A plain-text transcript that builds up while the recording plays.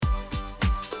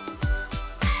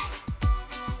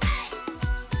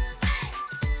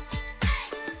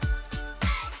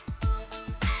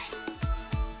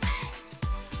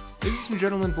Ladies and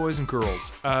gentlemen, boys and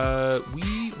girls,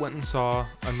 we went and saw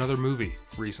another movie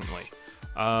recently.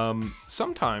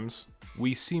 Sometimes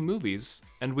we see movies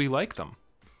and we like them.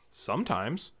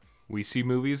 Sometimes we see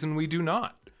movies and we do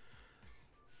not.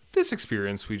 This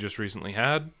experience we just recently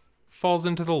had falls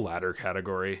into the latter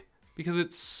category because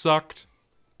it sucked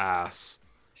ass.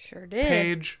 Sure did.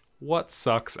 Paige, what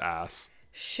sucks ass?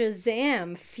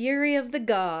 Shazam, Fury of the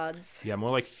Gods. Yeah,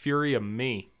 more like Fury of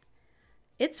Me.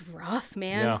 It's rough,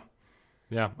 man.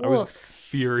 Yeah. I was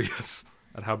furious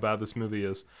at how bad this movie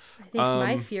is. I think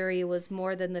my fury was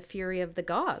more than the fury of the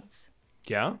gods.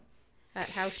 Yeah? At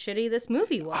how shitty this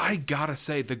movie was. I gotta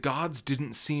say, the gods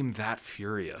didn't seem that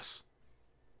furious.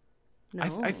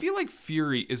 No. I feel like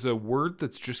fury is a word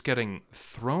that's just getting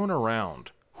thrown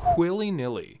around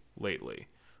willy-nilly lately.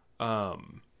 I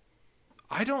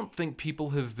don't think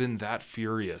people have been that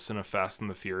furious in a Fast and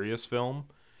the Furious film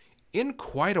in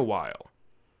quite a while.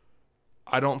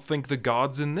 I don't think the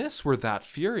gods in this were that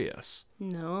furious.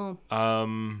 No.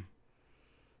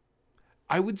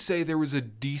 I would say there was a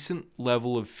decent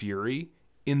level of fury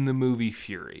in the movie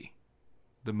Fury,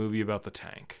 the movie about the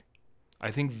tank.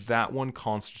 I think that one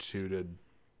constituted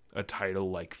a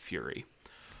title like Fury.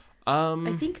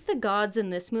 I think the gods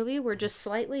in this movie were just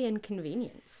slightly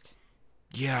inconvenienced.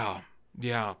 Yeah.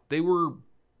 They were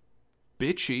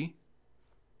bitchy.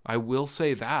 I will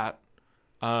say that.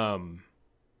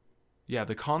 Yeah,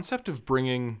 the concept of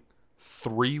bringing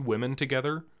 3 women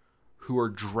together who are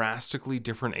drastically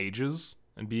different ages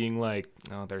and being like,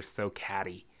 oh, they're so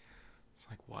catty. It's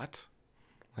like, what?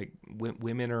 Like,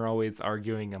 women are always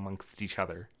arguing amongst each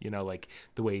other. You know, like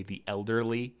the way the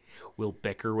elderly will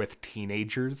bicker with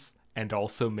teenagers and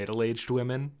also middle-aged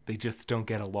women. They just don't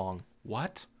get along.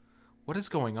 What? What is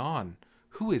going on?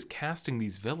 Who is casting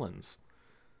these villains?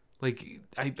 Like,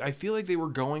 I feel like they were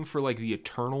going for, like, the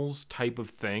Eternals type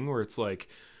of thing, where it's like,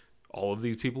 all of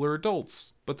these people are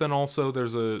adults, but then also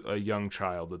there's a young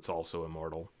child that's also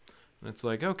immortal. And it's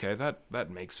like, okay,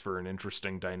 that makes for an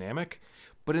interesting dynamic.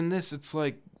 But in this, it's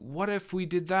like, what if we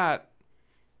did that,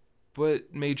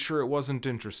 but made sure it wasn't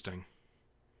interesting?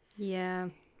 Yeah.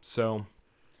 So,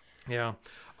 yeah.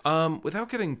 Without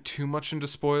getting too much into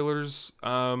spoilers,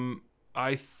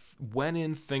 I went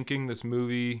in thinking this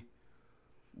movie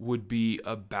would be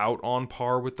about on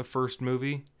par with the first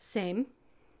movie. Same.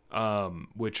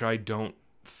 Which I don't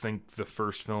think the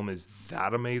first film is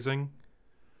that amazing.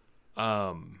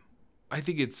 I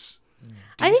think it's decent.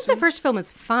 I think the first film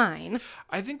is fine.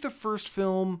 I think the first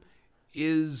film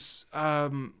is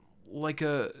like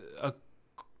a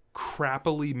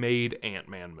crappily made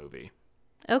Ant-Man movie.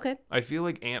 Okay. I feel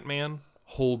like Ant-Man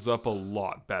holds up a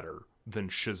lot better than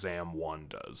Shazam 1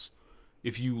 does.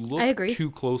 If you look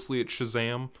too closely at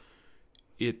Shazam,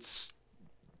 it's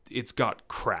got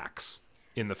cracks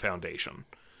in the foundation.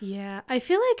 Yeah, I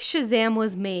feel like Shazam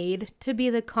was made to be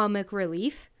the comic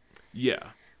relief. Yeah.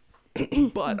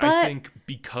 But I think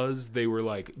because they were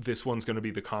like, this one's going to be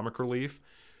the comic relief,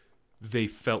 they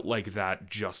felt like that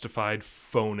justified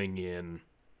phoning in,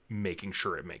 making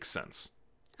sure it makes sense.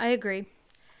 I agree.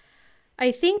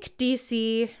 I think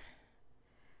DC,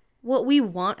 what we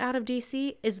want out of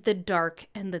DC is the dark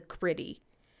and the gritty.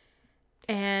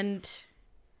 And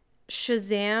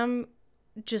Shazam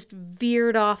just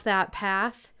veered off that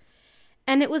path.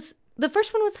 And the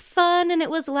first one was fun and it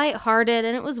was lighthearted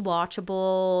and it was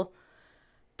watchable.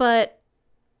 But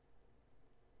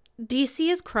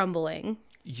DC is crumbling.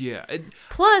 Yeah.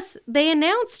 Plus, they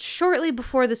announced shortly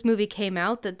before this movie came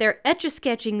out that they're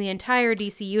etch-a-sketching the entire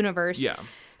DC universe. Yeah.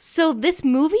 So this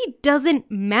movie doesn't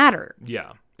matter.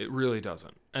 Yeah, it really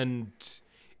doesn't. And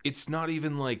it's not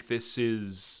even like this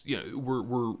is, you know,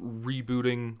 we're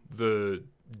rebooting the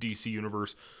DC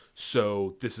universe,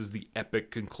 so this is the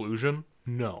epic conclusion.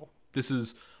 No, this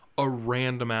is a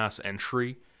random ass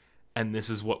entry, and this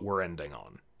is what we're ending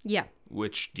on. Yeah.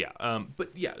 Which, yeah.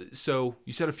 But yeah, so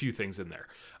you said a few things in there.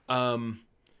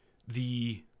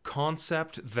 The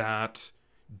concept that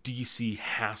DC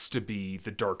has to be the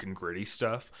dark and gritty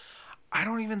stuff, I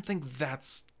don't even think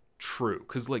that's true.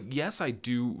 Because, like, yes, I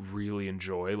do really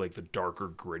enjoy, like, the darker,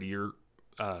 grittier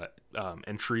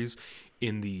entries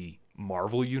in the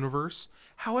Marvel universe.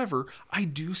 However, I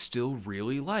do still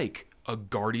really like a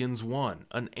Guardians 1,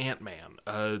 an Ant-Man,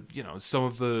 you know, some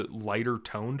of the lighter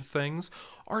toned things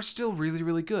are still really,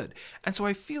 really good. And so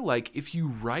I feel like if you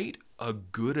write a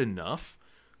good enough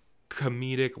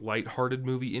comedic, lighthearted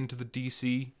movie into the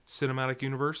DC cinematic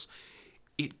universe,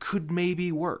 it could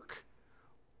maybe work.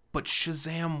 But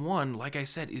Shazam 1, like I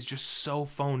said, is just so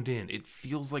phoned in. It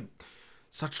feels like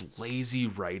such lazy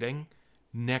writing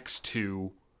next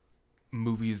to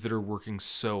movies that are working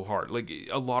so hard. Like,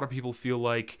 a lot of people feel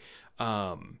like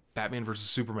Batman versus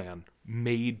Superman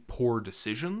made poor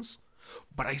decisions,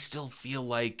 but I still feel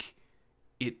like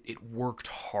it worked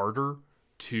harder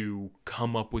to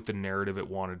come up with the narrative it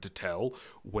wanted to tell,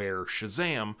 where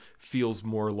Shazam feels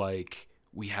more like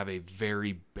we have a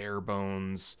very bare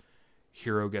bones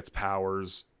hero gets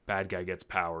powers, bad guy gets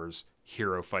powers,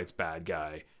 hero fights bad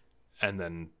guy, and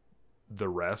then the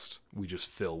rest we just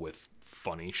fill with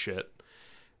funny shit.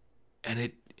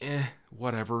 And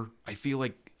whatever. I feel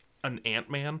like an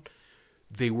Ant-Man,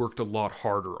 they worked a lot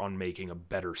harder on making a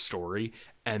better story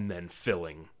and then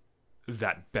filling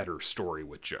that better story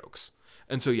with jokes.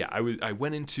 And so yeah, I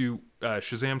went into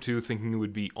Shazam 2 thinking it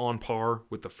would be on par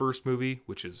with the first movie,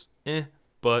 which is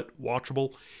but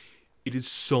watchable. It is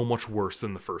so much worse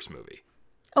than the first movie.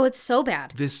 Oh, it's so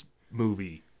bad. This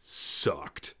movie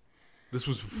sucked. This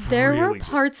was There really were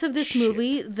parts of this shit.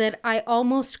 movie that I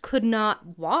almost could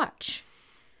not watch.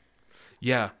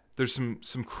 Yeah, there's some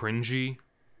cringy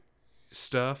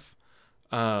stuff.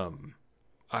 Some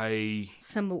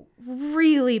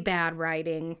really bad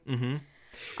writing. Mm-hmm.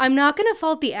 I'm not going to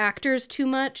fault the actors too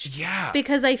much. Yeah.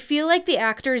 Because I feel like the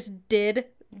actors did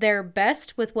their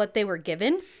best with what they were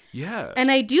given. Yeah.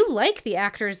 And I do like the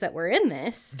actors that were in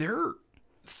this. There are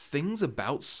things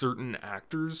about certain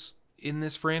actors in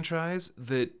this franchise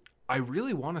that I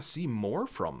really want to see more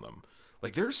from them.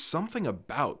 Like, there's something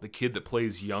about the kid that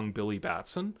plays young Billy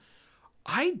Batson.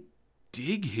 I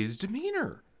dig his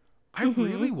demeanor. I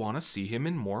really want to see him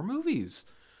in more movies.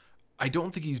 I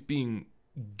don't think he's being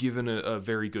given a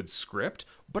very good script,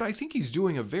 but I think he's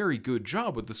doing a very good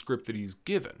job with the script that he's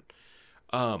given.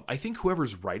 I think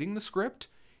whoever's writing the script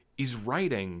is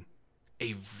writing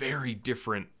a very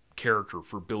different character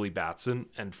for Billy Batson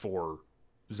and for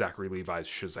Zachary Levi's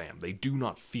Shazam. They do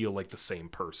not feel like the same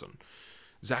person.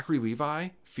 Zachary Levi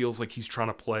feels like he's trying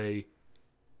to play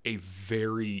a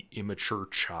very immature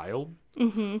child,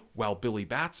 while Billy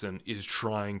Batson is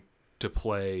trying to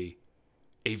play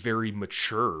a very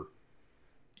mature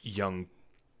young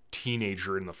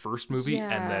teenager in the first movie,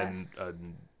 and then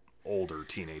an older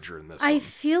teenager in this one. I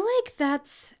feel like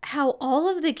that's how all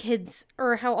of the kids,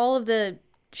 or how all of the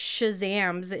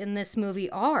Shazams in this movie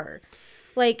are.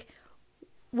 Like,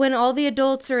 when all the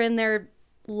adults are in their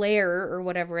lair, or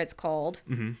whatever it's called,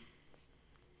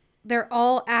 they're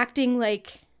all acting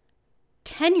like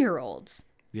 10-year-olds.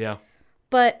 Yeah.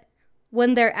 But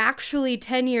when they're actually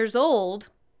 10 years old,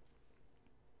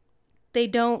 they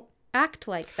don't act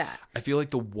like that. I feel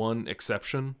like the one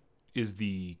exception is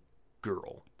the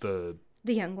girl. The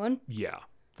young one? Yeah.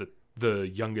 The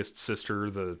youngest sister,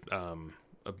 the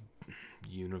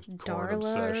unicorn Darla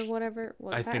obsessed. or whatever.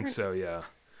 I think so, yeah.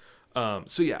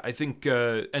 So yeah, I think,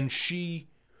 and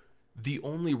the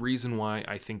only reason why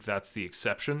I think that's the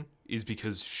exception is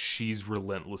because she's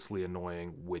relentlessly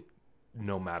annoying with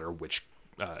no matter which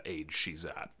age she's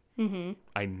at.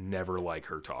 I never like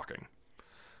her talking.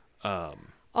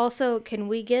 Also, can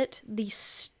we get the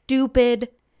stupid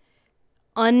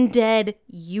undead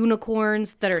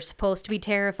unicorns that are supposed to be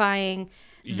terrifying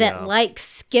that like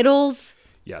Skittles?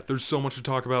 Yeah, there's so much to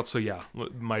talk about, so yeah,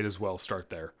 might as well start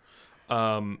there.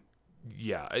 That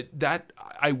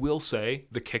I will say,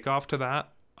 the kickoff to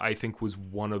that, I think, was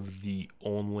one of the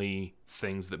only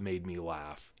things that made me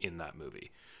laugh in that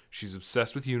movie. She's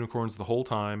obsessed with unicorns the whole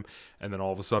time, and then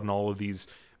all of a sudden all of these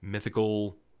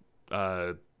mythical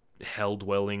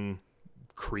hell-dwelling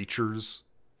creatures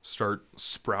start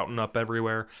sprouting up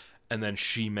everywhere, and then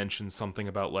she mentions something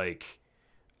about, like,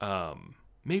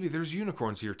 maybe there's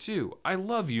unicorns here too. I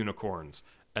love unicorns.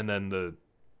 And then the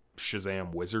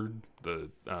Shazam wizard,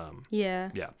 Digimon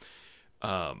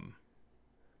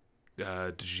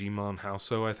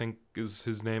Houso, I think is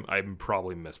his name. I'm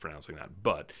probably mispronouncing that.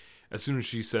 But as soon as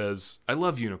she says, I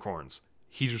love unicorns,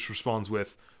 he just responds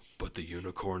with, but the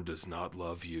unicorn does not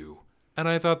love you. And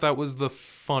I thought that was the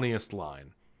funniest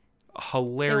line. A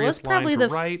hilarious line to write. It was probably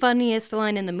the funniest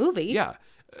line in the movie. Yeah.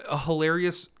 A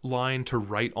hilarious line to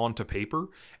write onto paper,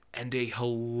 and a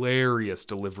hilarious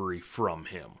delivery from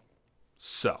him.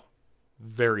 So,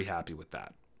 very happy with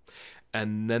that.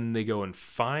 And then they go and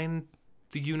find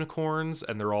the unicorns,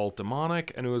 and they're all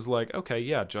demonic, and it was like, okay,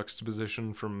 yeah,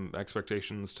 juxtaposition from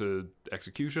expectations to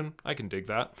execution. I can dig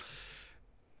that.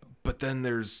 But then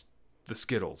there's the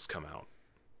Skittles come out,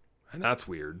 and that's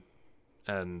weird.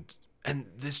 And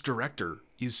this director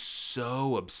is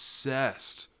so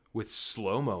obsessed with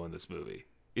slow-mo in this movie.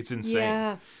 It's insane.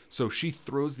 Yeah. So she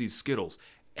throws these Skittles,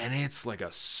 and it's like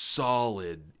a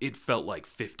solid, it felt like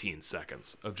 15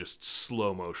 seconds of just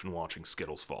slow motion watching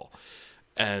Skittles fall.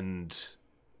 And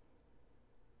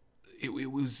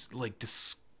it was like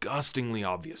disgustingly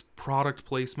obvious product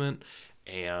placement,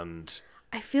 and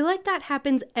I feel like that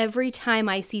happens every time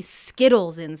I see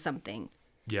Skittles in something.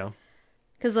 yeah.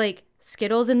 Because, like,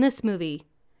 Skittles in this movie,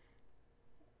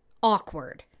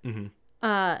 awkward.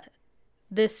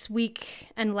 This week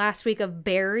and last week of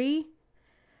Barry,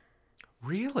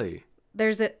 Really?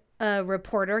 there's a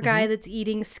reporter guy that's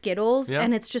eating Skittles, Yeah.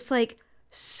 and it's just, like,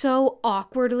 so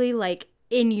awkwardly, like,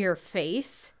 in your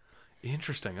face.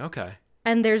 Interesting. Okay.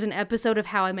 And there's an episode of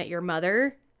How I Met Your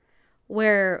Mother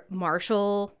where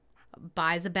Marshall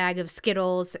buys a bag of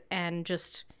Skittles and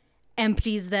just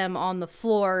empties them on the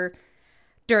floor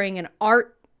during an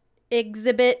art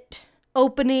exhibit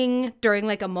opening during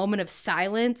like a moment of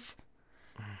silence.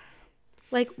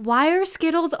 Like, why are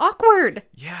Skittles awkward?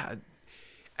 Yeah.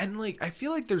 And like I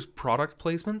feel like there's product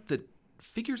placement that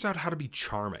figures out how to be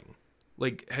charming.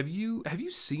 Like have you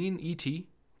seen E.T.?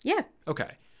 Yeah.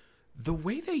 Okay. The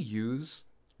way they use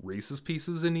Reese's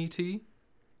Pieces in E.T.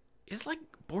 is like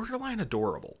borderline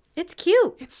adorable. It's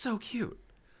cute. It's so cute.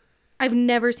 I've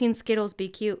never seen Skittles be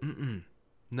cute.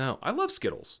 No, I love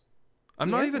Skittles. I'm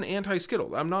Yeah. not even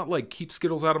anti-Skittles. I'm not like keep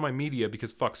Skittles out of my media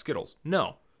because fuck Skittles.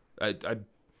 No. I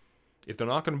if they're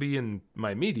not going to be in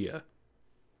my media,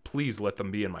 please let them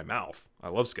be in my mouth. I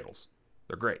love Skittles.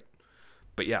 They're great.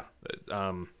 But yeah,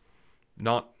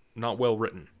 not well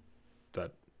written,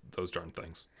 that those darn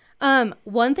things.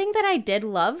 One thing that I did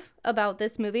love about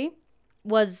this movie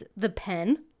was the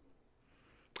pen.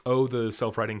 Oh, the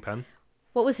self-writing pen?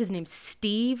 What was his name?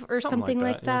 Steve or something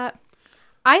like yeah. that?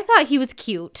 I thought he was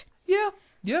cute. Yeah.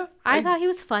 I thought he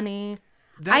was funny.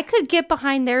 that- I could get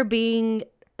behind there being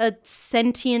a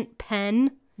sentient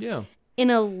pen Yeah. in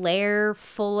a lair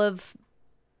full of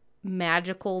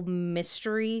magical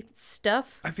mystery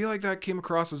stuff. I feel like that came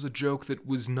across as a joke that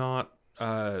was not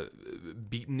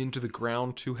beaten into the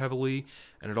ground too heavily,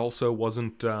 and it also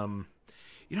wasn't.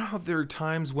 You know how there are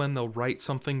times when they'll write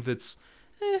something that's,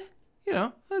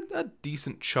 a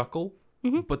decent chuckle,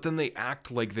 but then they act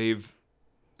like they've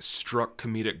struck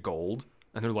comedic gold,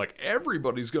 and they're like,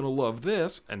 everybody's gonna love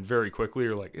this, and very quickly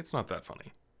you're like, it's not that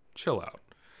funny. Chill out.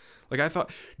 Like I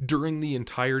thought during the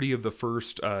entirety of the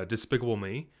first Despicable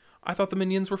Me, I thought the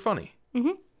Minions were funny.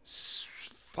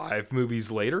 5 movies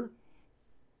later,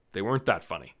 they weren't that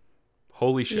funny.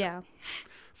 Holy shit. Yeah.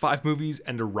 5 movies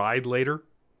and a ride later?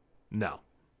 No.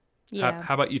 Yeah.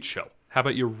 How about you chill? How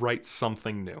about you write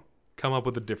something new? Come up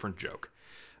with a different joke.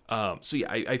 So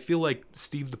yeah, I feel like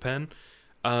Steve the Pen,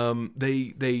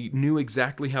 they knew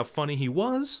exactly how funny he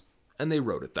was, and they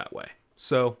wrote it that way.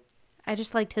 So I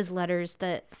just liked his letters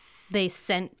that they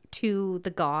sent to the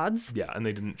gods. yeah, and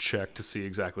they didn't check to see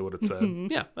exactly what it said.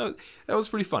 Yeah, that was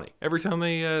pretty funny. Every time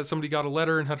they somebody got a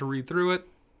letter and had to read through it,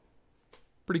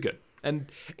 pretty good.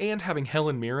 And having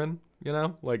Helen Mirren,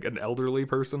 like an elderly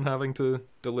person having to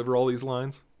deliver all these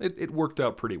lines, it worked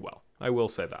out pretty well. I will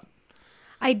say that.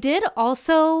 I did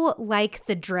also like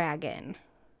the dragon.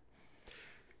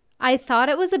 I thought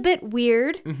it was a bit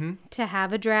weird to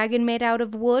have a dragon made out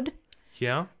of wood,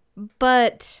 Yeah.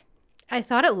 but I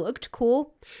thought it looked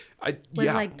cool with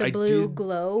yeah, like the I blue did-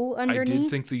 glow I underneath. did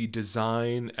think the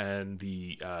design and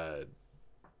the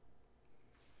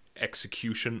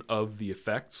execution of the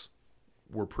effects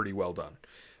were pretty well done.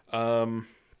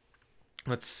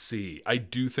 Let's see. I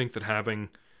do think that having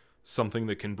something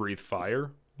that can breathe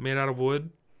fire made out of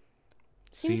wood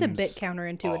Seems a bit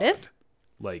counterintuitive. odd.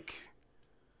 Like,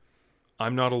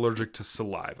 I'm not allergic to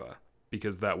saliva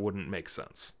because that wouldn't make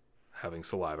sense, having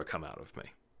saliva come out of me,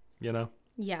 Yeah.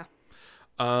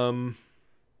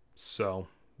 So,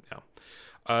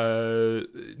 yeah.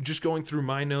 Just going through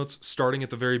my notes, starting at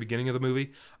the very beginning of the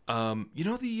movie.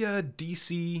 The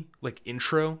DC like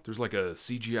intro? There's like a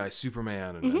CGI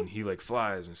Superman and he like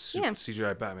flies and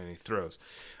CGI Batman and he throws.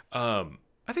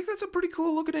 I think that's a pretty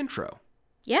cool looking intro.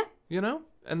 Yeah.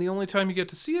 And the only time you get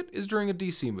to see it is during a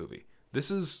DC movie. This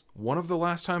is one of the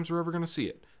last times we're ever going to see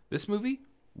it. This movie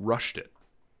rushed it.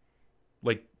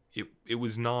 Like, it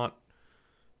was not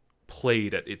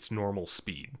played at its normal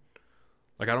speed.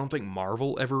 Like, I don't think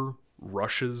Marvel ever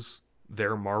rushes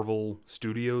their Marvel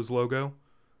Studios logo,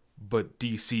 but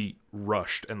DC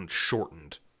rushed and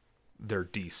shortened their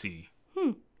DC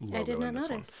logo I did not in this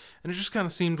one. notice. And it just kind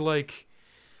of seemed like,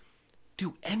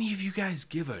 do any of you guys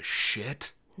give a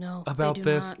shit No. about I do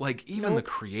this? not. Like, even the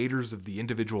creators of the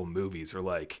individual movies are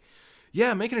like,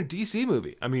 yeah, making a DC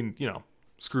movie. I mean,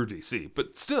 screw DC,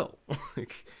 but still,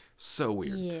 like, so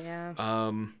weird. Yeah.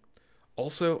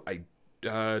 Also, I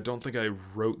don't think I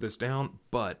wrote this down,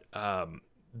 but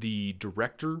the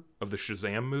director of the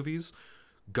Shazam movies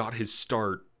got his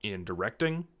start in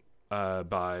directing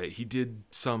he did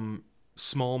some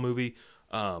small movie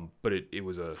But it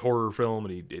was a horror film,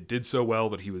 and it did so well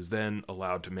that he was then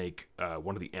allowed to make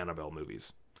one of the Annabelle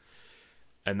movies.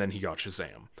 And then he got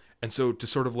Shazam. And so to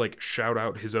sort of like shout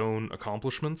out his own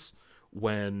accomplishments,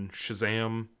 when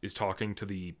Shazam is talking to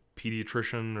the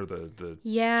pediatrician or the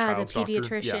child's doctor,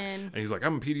 pediatrician. and he's like,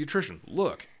 I'm a pediatrician,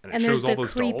 look. And it And shows there's all the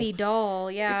those creepy dolls.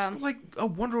 doll, yeah. It's like a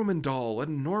Wonder Woman doll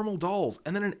and normal dolls,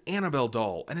 and then an Annabelle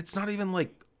doll, and it's not even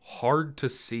like hard to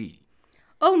see.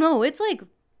 Oh no, it's like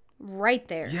right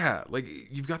there. Yeah, like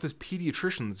you've got this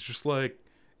pediatrician that's just like,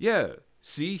 yeah,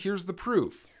 see, here's the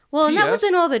proof. Well, and that was P.S.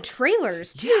 in all the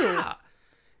trailers too. Yeah,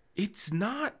 it's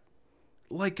not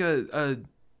like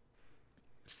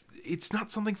it's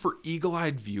not something for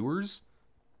eagle-eyed viewers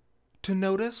to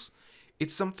notice.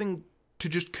 It's something to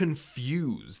just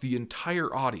confuse the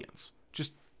entire audience.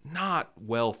 Just not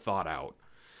well thought out.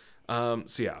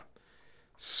 So yeah,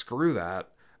 screw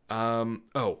that.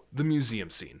 The museum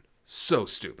scene. So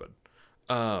stupid.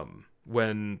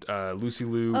 When Lucy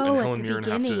Liu and at Helen the Mirren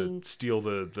have to beginning. steal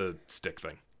the stick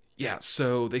thing. Yeah,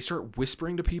 so they start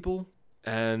whispering to people,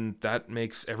 and that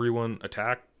makes everyone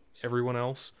attack everyone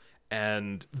else.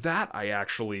 And that I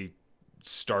actually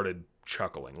started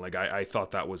chuckling. Like, I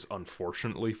thought that was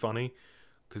unfortunately funny,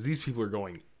 because these people are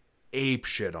going ape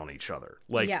shit on each other.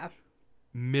 Like, yeah.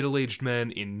 middle-aged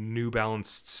men in New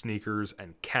Balance sneakers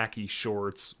and khaki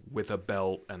shorts with a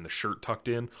belt and the shirt tucked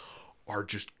in are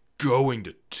just going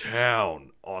to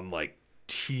town on, like,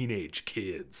 teenage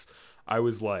kids. I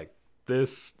was like,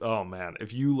 oh man,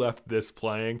 if you left this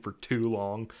playing for too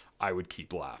long, I would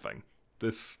keep laughing.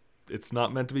 It's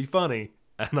not meant to be funny,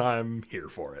 and I'm here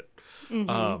for it.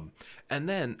 Mm-hmm. And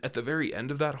then at the very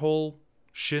end of that whole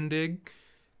shindig,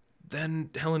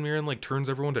 then Helen Mirren like turns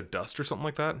everyone to dust or something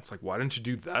like that. It's like, why didn't you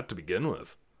do that to begin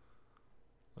with?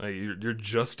 Like, you're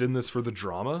just in this for the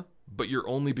drama, but you're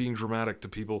only being dramatic to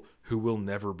people who will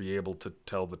never be able to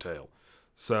tell the tale.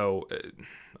 So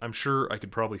I'm sure I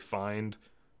could probably find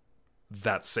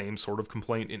that same sort of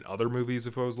complaint in other movies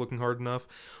if I was looking hard enough,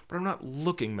 but I'm not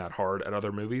looking that hard at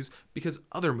other movies because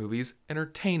other movies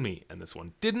entertain me, and this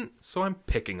one didn't, so I'm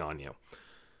picking on you.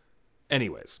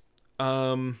 Anyways,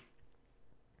 after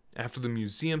the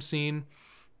museum scene,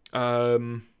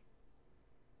 I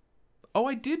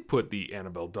did put the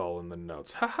Annabelle doll in the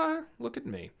notes. Haha, look at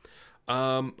me.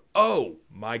 Oh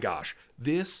my gosh,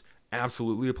 this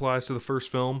absolutely applies to the first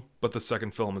film, but the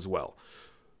second film as well.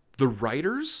 The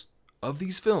writers of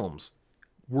these films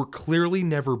were clearly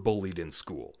never bullied in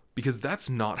school, because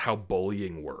that's not how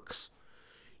bullying works.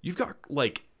 You've got,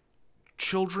 like,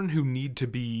 children who need to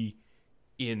be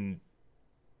in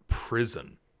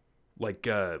prison. Like,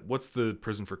 what's the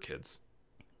prison for kids?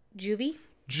 Juvie?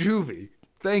 Juvie.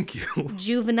 Thank you.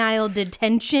 Juvenile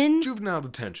detention? Juvenile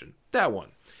detention. That one.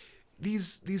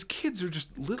 These kids are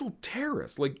just little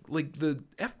terrorists. Like the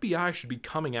FBI should be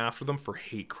coming after them for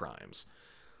hate crimes.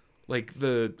 Like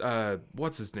the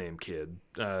what's his name kid,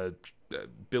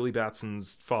 Billy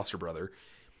Batson's foster brother,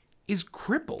 is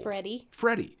crippled. Freddie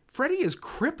is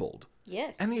crippled.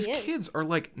 Yes, And these he is. kids are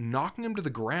like knocking him to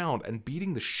the ground and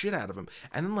beating the shit out of him,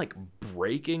 and then like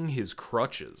breaking his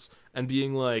crutches and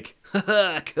being like,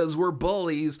 haha, 'cause we're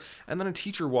bullies. And then a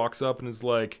teacher walks up and is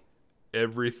like,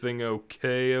 everything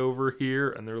okay over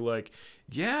here? And they're like,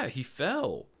 yeah, he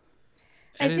fell.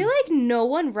 And I feel like no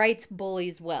one writes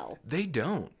bullies well. they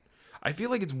don't. I feel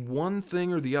like it's one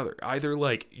thing or the other. Either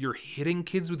like you're hitting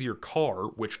kids with your car,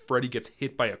 which Freddy gets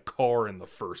hit by a car in the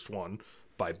first one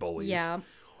by bullies. Yeah.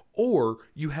 Or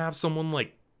you have someone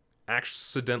like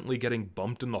accidentally getting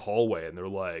bumped in the hallway and they're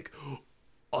like,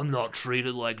 I'm not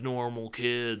treated like normal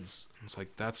kids. And it's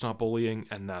like, that's not bullying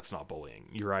and that's not bullying.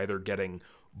 You're either getting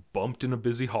bumped in a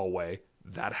busy hallway,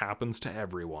 that happens to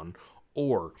everyone,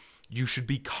 or you should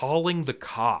be calling the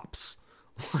cops.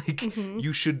 Like,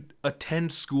 you should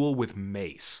attend school with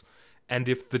mace. And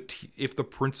if the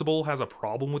principal has a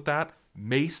problem with that,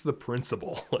 mace the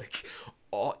principal. Like,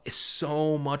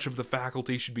 so much of the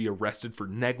faculty should be arrested for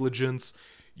negligence.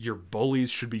 Your bullies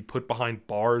should be put behind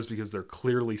bars because they're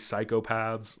clearly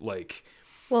psychopaths. Like,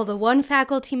 Well, the one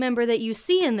faculty member that you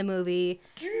see in the movie,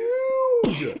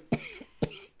 dude,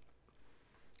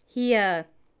 he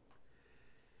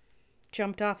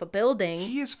jumped off a building.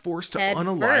 he is forced to Head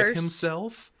unalive first.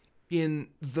 himself in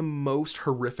the most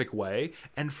horrific way,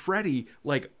 and Freddy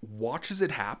like watches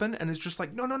it happen and is just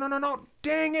like, no,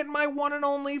 dang it, my one and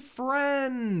only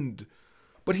friend.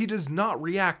 But he does not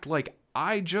react like,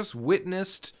 I just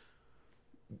witnessed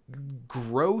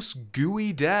gross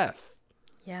gooey death.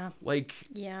 Yeah.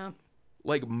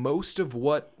 Like most of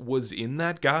what was in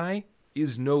that guy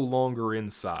is no longer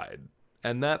inside,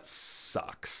 and that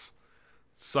sucks.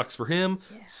 Sucks for him.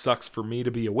 Yeah. Sucks for me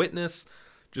to be a witness.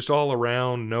 Just all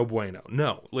around, no bueno.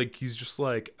 No, like, he's just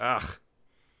like, ugh.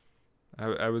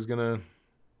 I was gonna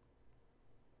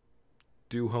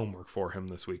do homework for him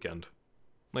this weekend.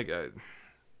 Like,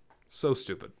 so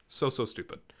stupid. So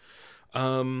stupid.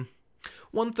 One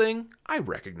thing, I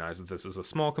recognize that this is a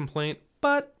small complaint,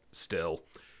 but still.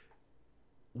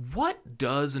 What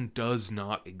does and does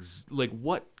not,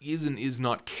 what is and is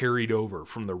not carried over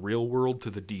from the real world to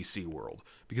the DC world?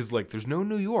 Because, like, there's no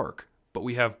New York, but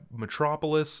we have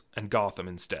Metropolis and Gotham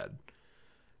instead.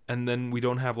 And then we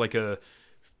don't have, like, a...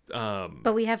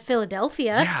 but we have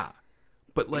Philadelphia. Yeah.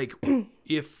 But, like,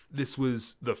 if this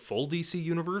was the full DC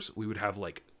universe, we would have,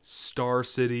 like, Star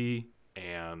City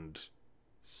and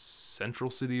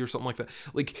Central City or something like that.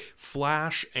 Like,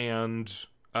 Flash and...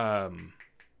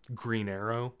 Green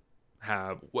Arrow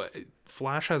have what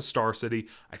Flash has Star City.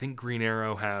 I think Green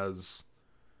Arrow has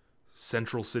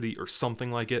Central City or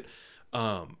something like it.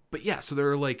 But yeah, so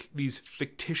there are like these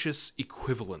fictitious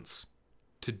equivalents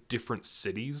to different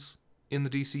cities in the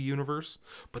DC universe.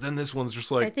 But then this one's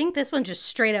just like, I think this one's just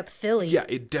straight up Philly. yeah,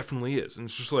 it definitely is. And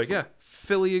it's just like, yeah,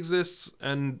 Philly exists,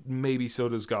 and maybe so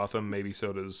does Gotham, maybe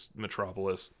so does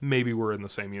Metropolis. Maybe we're in the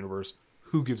same universe.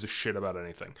 Who gives a shit about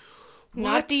anything?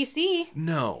 Not DC.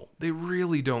 No, they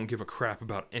really don't give a crap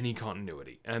about any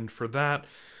continuity. And for that,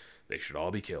 they should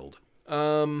all be killed.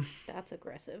 That's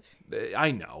aggressive.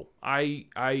 I know.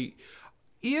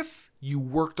 If you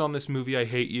worked on this movie, I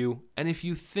hate you. And if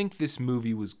you think this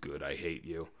movie was good, I hate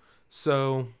you.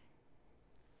 So,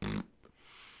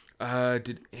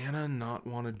 did Anna not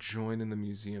want to join in the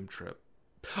museum trip?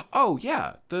 Oh,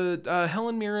 yeah. The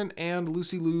Helen Mirren and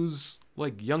Lucy Liu's,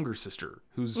 like, younger sister,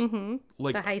 who's,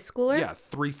 like... The high schooler? Yeah,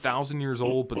 3,000 years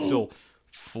old, but still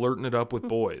flirting it up with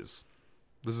boys.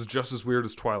 This is just as weird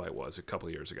as Twilight was a couple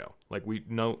of years ago. Like,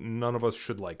 none of us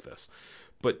should like this.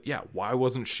 But, yeah, why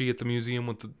wasn't she at the museum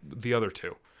with the other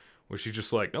two? Was she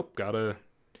just like, nope, gotta...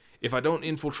 If I don't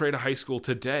infiltrate a high school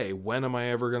today, when am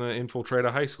I ever gonna infiltrate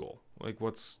a high school? Like,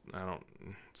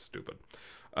 stupid.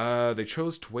 They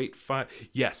chose to wait 5...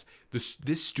 Yes,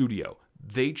 this studio,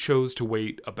 they chose to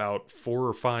wait about 4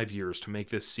 or 5 years to make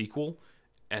this sequel,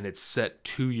 and it's set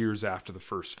 2 years after the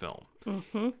first film.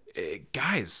 Mm-hmm.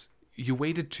 Guys, you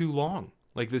waited too long.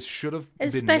 Like, this should have been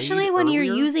Especially made when earlier.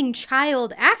 you're using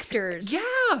child actors.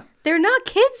 Yeah! They're not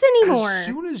kids anymore. As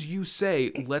soon as you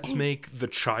say, let's make the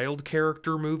child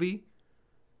character movie...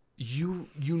 You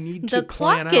need to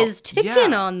plan out. The clock is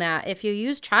ticking on that if you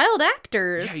use child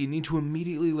actors. Yeah, you need to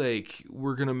immediately, like,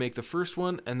 we're going to make the first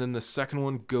one, and then the second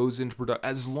one goes into production.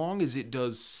 As long as it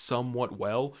does somewhat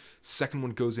well, second one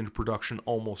goes into production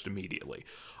almost immediately.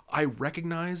 I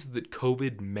recognize that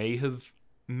COVID may have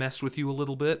messed with you a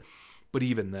little bit, but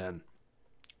even then,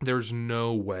 there's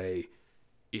no way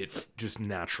it just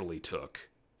naturally took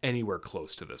anywhere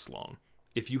close to this long.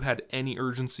 If you had any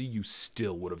urgency, you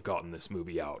still would have gotten this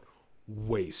movie out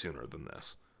way sooner than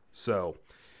this. So,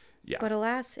 yeah. But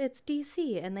alas, it's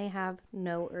DC, and they have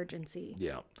no urgency.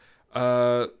 Yeah.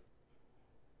 So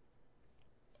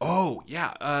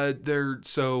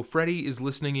Freddy is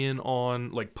listening in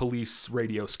on, like, police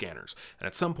radio scanners. And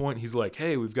at some point, he's like,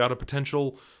 hey, we've got a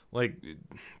potential, like,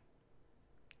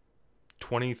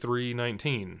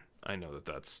 2319. I know that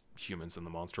that's humans in the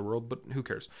monster world, but who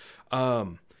cares?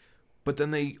 But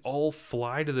then they all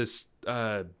fly to this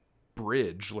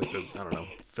bridge, like the, I don't know,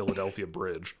 Philadelphia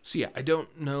Bridge. So yeah, I don't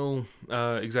know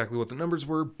exactly what the numbers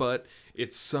were, but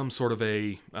it's some sort of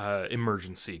a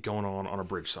emergency going on a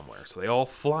bridge somewhere. So they all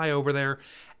fly over there,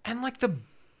 and like the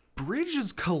bridge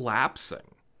is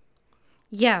collapsing.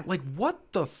 Yeah. Like,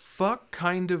 what the fuck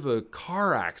kind of a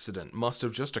car accident must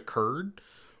have just occurred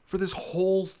for this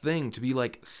whole thing to be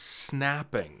like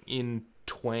snapping in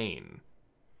twain?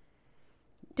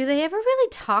 Do they ever really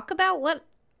talk about what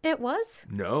it was?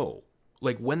 No.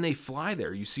 Like, when they fly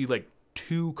there, you see, like,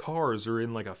 2 cars are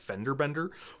in, like, a fender bender,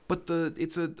 but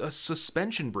it's a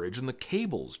suspension bridge, and the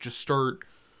cables just start...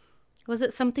 Was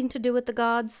it something to do with the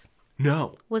gods?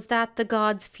 No. Was that the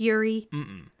gods' fury?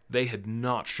 Mm-mm. They had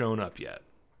not shown up yet.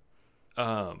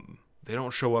 They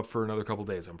don't show up for another couple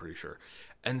days, I'm pretty sure.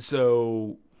 And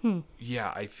so,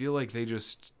 yeah, I feel like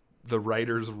the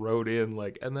writers wrote in,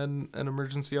 like, and then an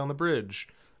emergency on the bridge.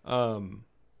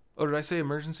 Did I say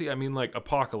emergency? I mean, like,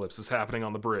 apocalypse is happening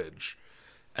on the bridge.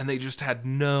 And they just had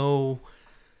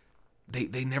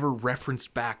they never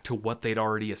referenced back to what they'd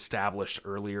already established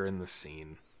earlier in the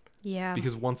scene. Yeah.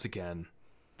 Because once again,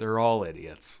 they're all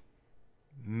idiots.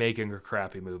 Making a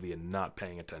crappy movie and not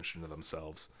paying attention to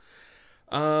themselves.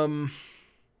 I'll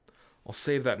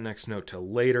save that next note till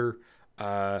later.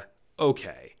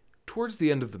 Okay. Towards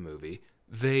the end of the movie,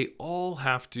 They all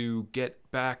have to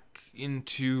get back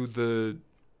into the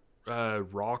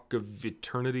Rock of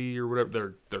Eternity or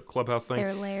whatever, their clubhouse thing.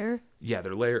 Their lair. Yeah,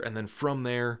 their lair. And then from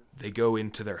there, they go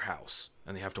into their house.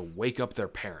 And they have to wake up their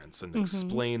parents and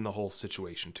explain the whole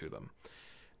situation to them.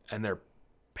 And their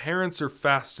parents are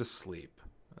fast asleep.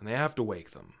 And they have to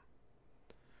wake them.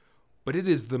 But it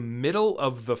is the middle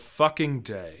of the fucking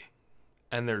day.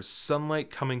 And there's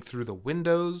sunlight coming through the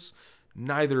windows.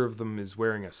 Neither of them is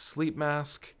wearing a sleep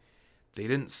mask. They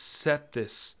didn't set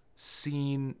this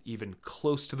scene even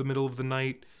close to the middle of the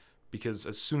night, because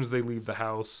as soon as they leave the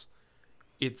house,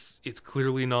 it's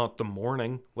clearly not the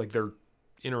morning. Like, they're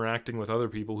interacting with other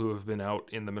people who have been out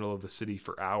in the middle of the city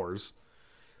for hours.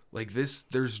 Like, this,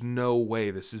 there's no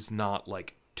way this is not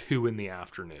like 2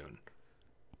 p.m.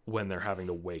 when they're having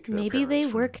to wake their Maybe parents they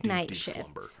from work deep, night deep shifts.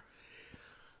 slumber.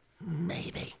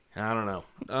 Maybe. I don't know.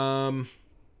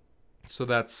 So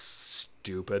that's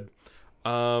stupid.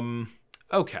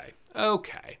 Okay.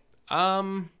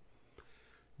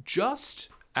 Just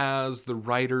as the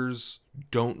writers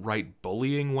don't write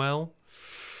bullying well,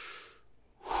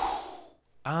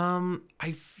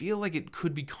 I feel like it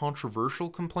could be controversial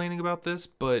complaining about this,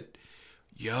 but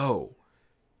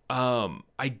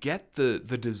I get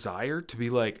the desire to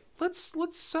be like, let's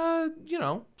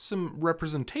some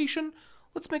representation.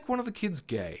 Let's make one of the kids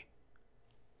gay.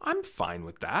 I'm fine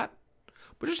with that.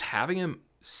 But just having him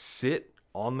sit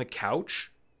on the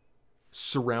couch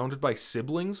surrounded by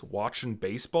siblings watching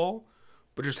baseball,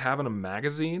 but just having a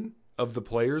magazine of the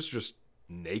players just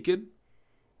naked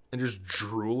and just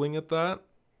drooling at that.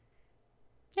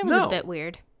 It was a bit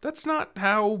weird. That's not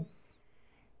how...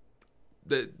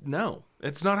 No,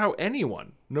 it's not how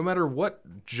anyone, no matter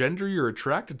what gender you're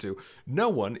attracted to, no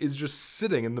one is just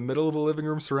sitting in the middle of a living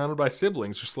room surrounded by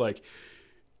siblings, just like,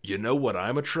 you know what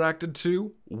I'm attracted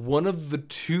to? One of the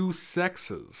two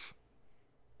sexes.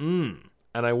 And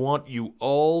I want you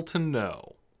all to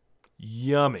know.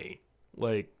 Yummy.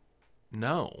 Like,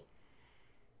 no.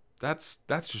 That's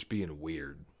just being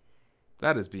weird.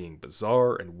 That is being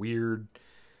bizarre and weird.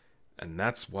 And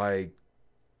that's why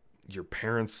your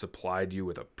parents supplied you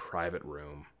with a private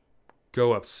room.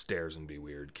 Go upstairs and be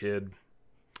weird, kid.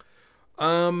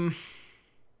 Force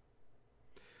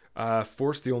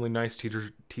the only nice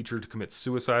teacher to commit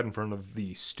suicide in front of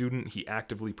the student he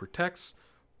actively protects,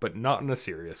 but not in a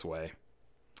serious way.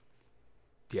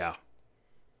 Yeah.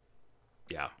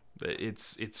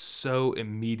 It's so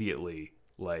immediately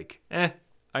like,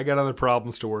 I got other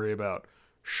problems to worry about.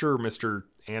 Sure, Mr.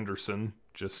 Anderson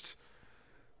just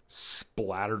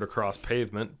splattered across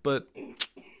pavement, but,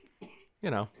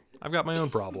 I've got my own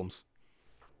problems.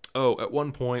 Oh, at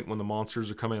one point when the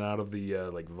monsters are coming out of the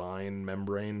vine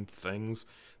membrane things,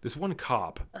 this one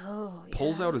cop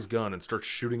pulls out his gun and starts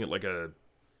shooting at like a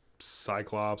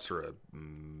cyclops or a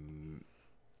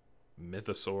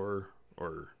mythosaur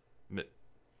or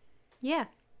yeah.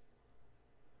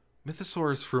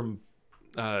 Mythosaur is from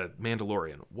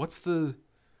Mandalorian. What's the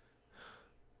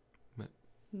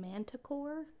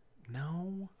Manticore?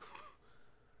 No.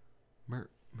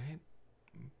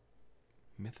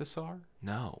 Mythosaur?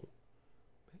 No.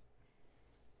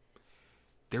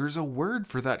 There's a word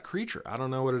for that creature. I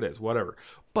don't know what it is. Whatever.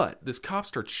 But this cop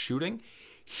starts shooting.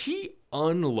 He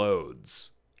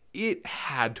unloads. It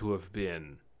had to have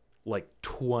been like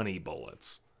 20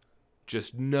 bullets.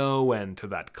 Just no end to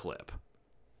that clip.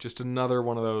 Just another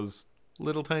one of those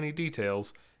little tiny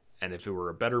details. And if it were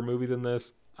a better movie than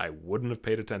this, I wouldn't have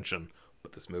paid attention.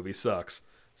 But this movie sucks.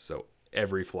 So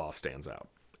every flaw stands out.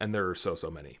 And there are so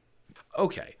many.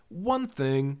 Okay, one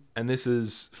thing, and this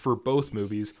is for both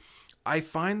movies, I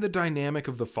find the dynamic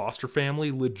of the Foster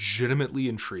family legitimately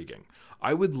intriguing.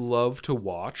 I would love to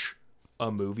watch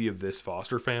a movie of this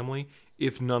Foster family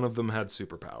if none of them had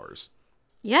superpowers.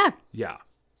 Yeah. Yeah.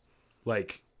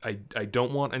 Like, I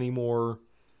don't want any more...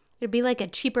 It'd be like a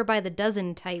Cheaper by the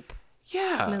Dozen type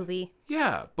movie.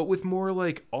 Yeah, but with more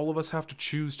like, all of us have to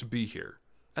choose to be here.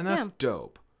 And that's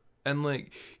dope. And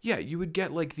like, you would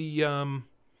get like the...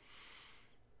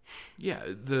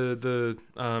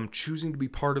 choosing to be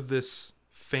part of this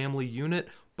family unit,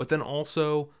 but then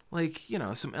also like,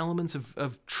 some elements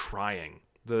of trying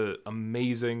the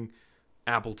amazing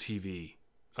Apple TV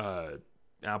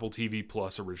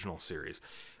Plus original series.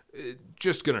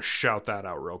 Just gonna shout that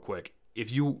out real quick. If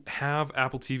you have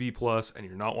Apple TV Plus and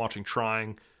you're not watching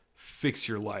Trying, fix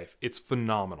your life. It's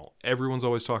phenomenal. Everyone's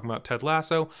always talking about Ted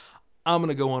Lasso. I'm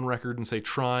gonna go on record and say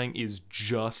Trying is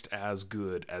just as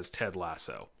good as Ted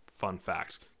Lasso. Fun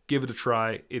fact. Give it a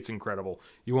try. It's incredible.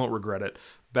 You won't regret it.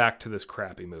 Back to this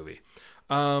crappy movie.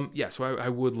 So I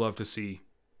would love to see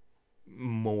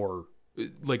more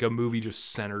like a movie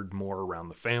just centered more around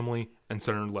the family and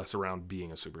centered less around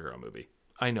being a superhero movie.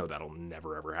 I know that'll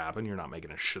never ever happen. You're not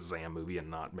making a Shazam movie and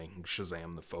not making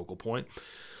Shazam the focal point.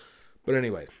 But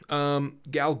anyway,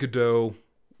 Gal Gadot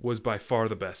was by far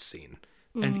the best scene.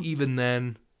 And even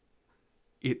then,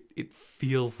 it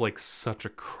feels like such a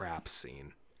crap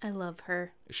scene. I love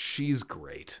her. She's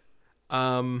great.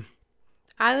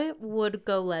 I would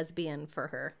go lesbian for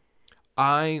her.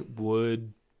 I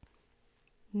would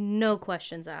No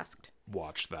questions asked.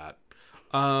 watch that.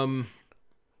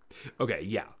 Okay,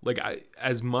 yeah. Like,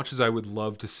 as much as I would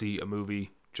love to see a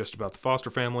movie just about the Foster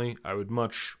family, I would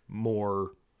much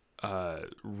more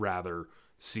rather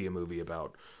see a movie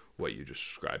about what you just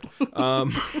described.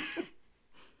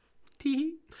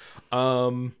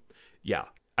 Yeah.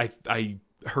 I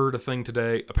heard a thing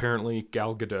today. Apparently,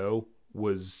 Gal Gadot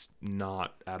was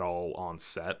not at all on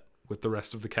set with the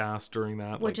rest of the cast during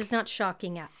that. Which is not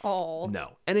shocking at all.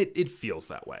 No. And it feels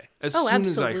that way. As soon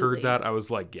as I heard that, I was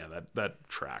like, yeah, that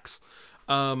tracks.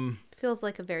 Feels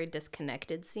like a very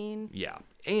disconnected scene. Yeah.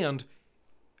 And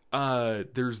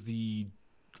there's the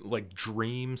like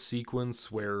dream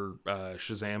sequence where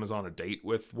Shazam is on a date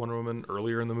with Wonder Woman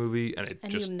earlier in the movie, and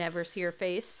you never see her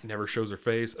face. Never shows her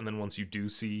face, and then once you do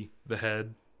see the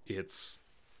head, it's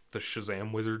the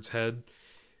Shazam wizard's head.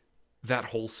 That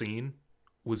whole scene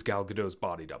was Gal Gadot's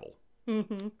body double.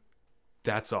 Mm-hmm.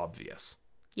 That's obvious.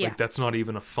 Yeah. Like, that's not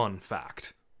even a fun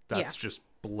fact. That's just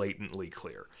blatantly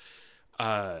clear.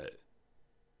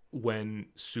 When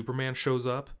Superman shows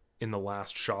up in the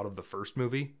last shot of the first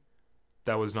movie,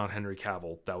 that was not Henry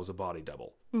Cavill. That was a body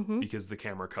double. Mm-hmm. Because the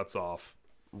camera cuts off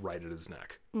right at his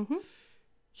neck. Mm-hmm.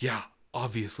 Yeah,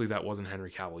 obviously that wasn't Henry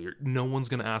Cavill. No one's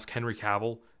going to ask Henry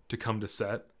Cavill to come to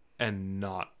set and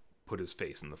not put his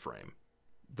face in the frame.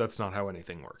 That's not how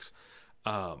anything works.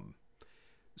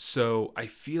 So I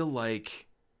feel like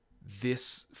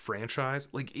this franchise,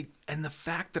 like it, and the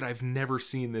fact that I've never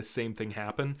seen this same thing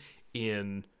happen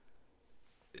in,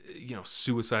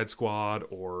 Suicide Squad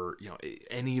or,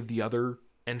 any of the other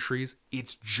entries,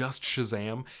 it's just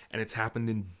Shazam, and it's happened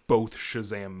in both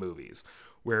Shazam movies,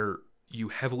 where you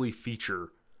heavily feature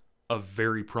a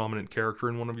very prominent character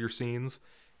in one of your scenes,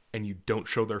 and you don't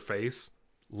show their face,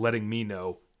 letting me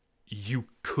know you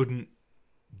couldn't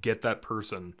get that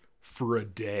person for a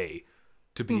day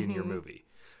to be in your movie.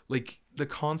 Like, the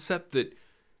concept that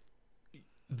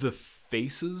the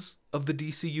faces of the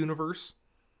DC universe,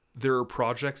 there are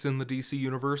projects in the DC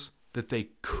universe that they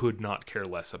could not care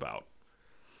less about.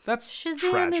 That's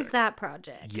Shazam tragic. Is that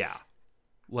project. Yeah.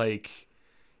 Like,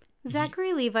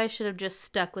 Zachary Levi should have just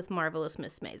stuck with Marvelous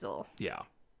Miss Maisel. Yeah.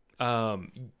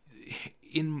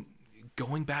 In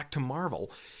going back to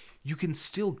Marvel, you can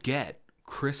still get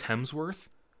Chris Hemsworth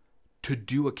to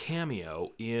do a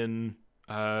cameo in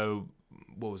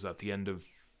what was that, the end of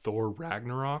Thor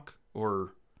Ragnarok?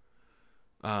 Or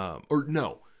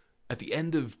no, at the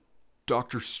end of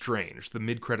Doctor Strange, the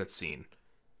mid-credits scene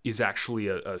is actually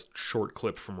a short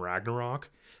clip from Ragnarok.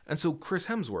 And so Chris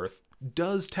Hemsworth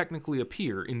does technically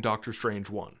appear in Doctor Strange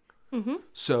 1. Mm-hmm.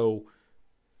 So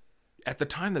at the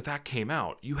time that came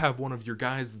out, you have one of your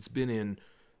guys that's been in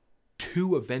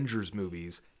 2 Avengers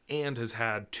movies and has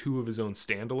had 2 of his own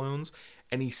standalones,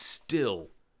 and he still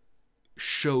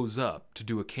shows up to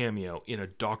do a cameo in a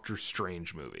Doctor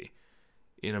Strange movie,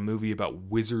 in a movie about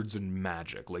wizards and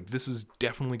magic. Like, this is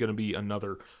definitely going to be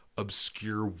another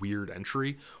obscure, weird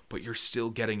entry, but you're still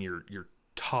getting your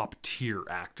top tier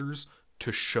actors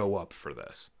to show up for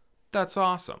this. That's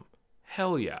awesome.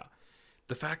 Hell yeah.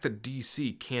 The fact that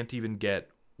DC can't even get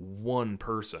one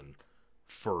person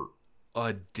for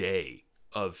a day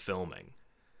of filming,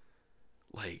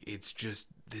 like, it's just,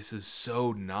 this is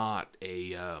so not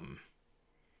a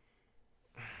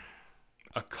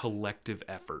collective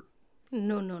effort.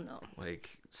 No.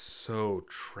 Like, so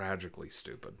tragically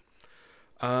stupid.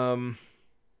 Freddy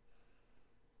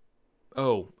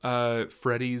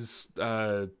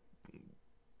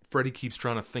keeps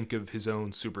trying to think of his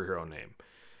own superhero name.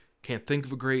 Can't think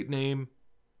of a great name,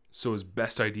 so his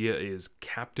best idea is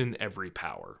Captain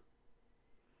Everypower.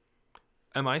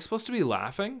 Am I supposed to be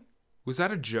laughing? Was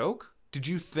that a joke? Did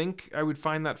you think I would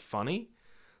find that funny?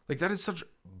 Like, that is such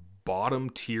bottom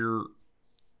tier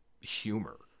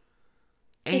humor.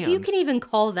 And, if you can even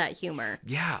call that humor.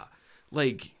 Yeah.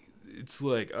 Like, it's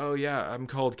like, oh yeah, I'm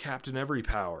called Captain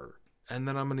Everypower, and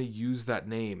then I'm going to use that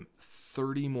name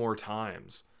 30 more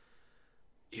times.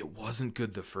 It wasn't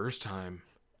good the first time.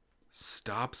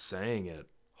 Stop saying it.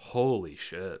 Holy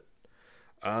shit.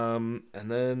 And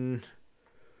then,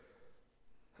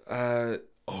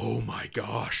 oh my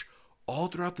gosh. All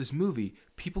throughout this movie,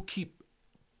 people keep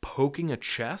poking a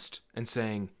chest and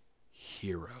saying,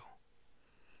 hero.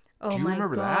 Oh Do you my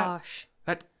remember gosh.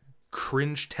 that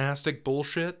cringe-tastic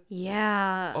bullshit?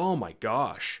 Yeah. Oh my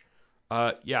gosh.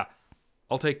 Yeah.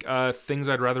 I'll take things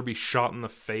I'd rather be shot in the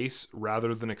face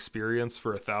rather than experience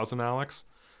for 1,000, Alex.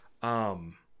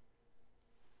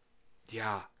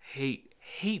 Yeah,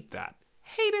 hate that.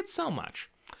 Hate it so much.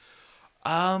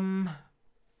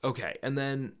 Okay, and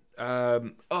then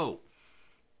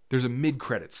there's a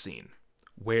mid-credits scene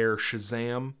where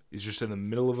Shazam is just in the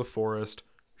middle of a forest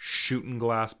shooting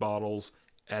glass bottles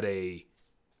at a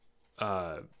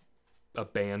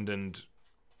abandoned,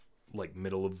 like,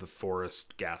 middle of the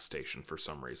forest gas station for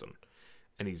some reason.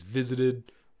 And he's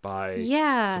visited by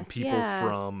some people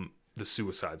from the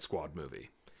Suicide Squad movie.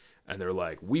 And they're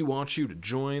like, we want you to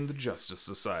join the Justice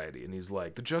Society. And he's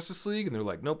like, the Justice League? And they're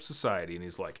like, nope, Society. And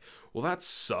he's like, well, that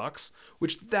sucks.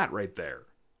 Which, that right there.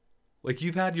 Like,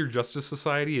 you've had your Justice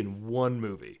Society in one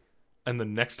movie. And the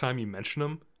next time you mention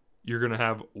them, you're going to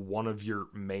have one of your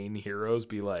main heroes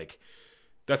be like,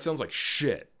 that sounds like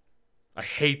shit. I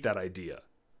hate that idea.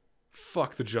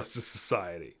 Fuck the Justice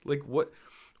Society. Like, what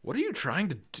are you trying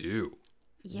to do?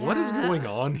 Yeah. What is going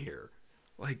on here?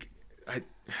 Like,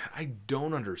 I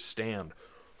don't understand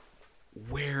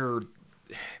where,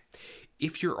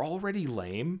 if you're already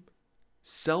lame,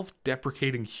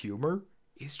 self-deprecating humor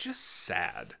is just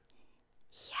sad.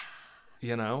 Yeah.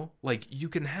 You know? Like, you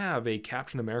can have a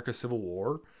Captain America Civil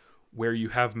War where you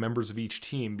have members of each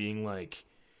team being like,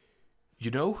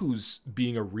 you know who's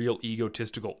being a real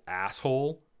egotistical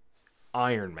asshole?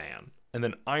 Iron Man. And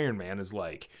then Iron Man is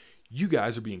like, you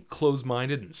guys are being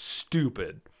closed-minded and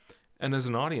stupid. And as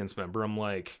an audience member, I'm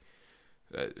like,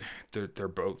 they're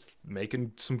both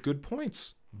making some good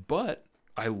points. But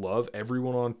I love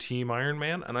everyone on Team Iron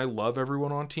Man, and I love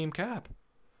everyone on Team Cap.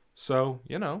 So,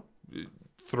 you know,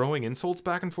 throwing insults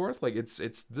back and forth, like, this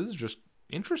is just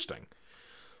interesting.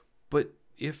 But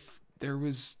if there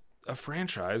was a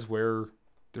franchise where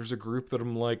there's a group that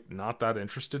I'm, like, not that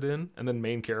interested in, and then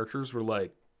main characters were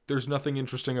like, there's nothing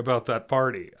interesting about that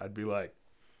party, I'd be like,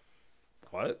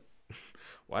 what?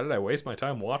 Why did I waste my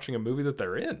time watching a movie that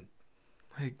they're in?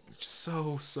 Like,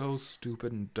 so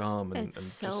stupid and dumb, and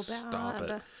So just bad. stop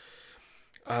it.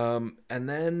 And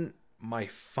then my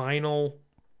final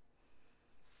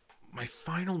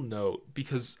note,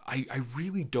 because I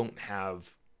really don't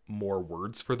have more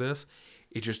words for this.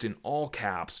 It just, in all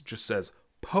caps, just says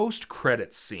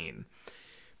post-credits scene.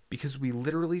 Because we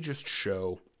literally just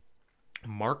show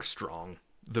Mark Strong,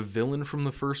 the villain from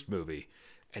the first movie,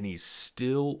 and he's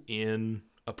still in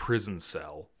a prison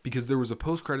cell, because there was a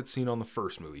post-credit scene on the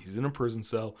first movie. He's in a prison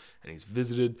cell and he's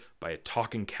visited by a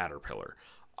talking caterpillar.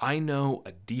 I know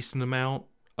a decent amount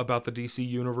about the DC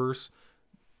universe.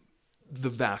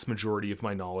 The vast majority of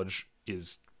my knowledge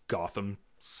is Gotham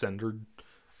centered,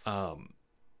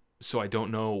 so I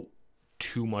don't know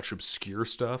too much obscure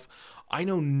stuff. I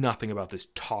know nothing about this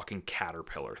talking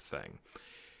caterpillar thing,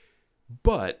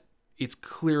 but it's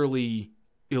clearly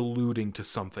alluding to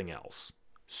something else.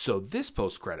 So this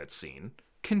post-credits scene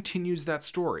continues that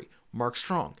story. Mark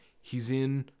Strong, he's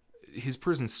in his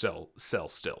prison cell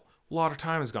still. A lot of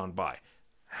time has gone by.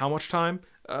 How much time?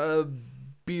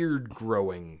 Beard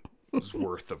growing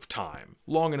worth of time.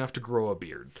 Long enough to grow a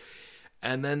beard.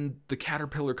 And then the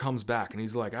caterpillar comes back and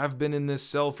he's like, I've been in this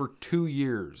cell for 2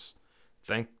 years.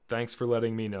 Thanks for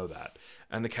letting me know that.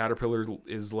 And the caterpillar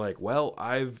is like, well,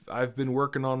 I've been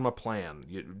working on my plan.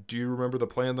 Do you remember the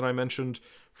plan that I mentioned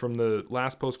from the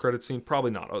last post-credit scene?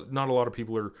 Probably not. Not a lot of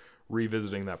people are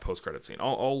revisiting that post-credit scene.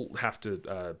 I'll have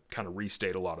to kind of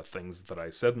restate a lot of things that I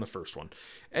said in the first one.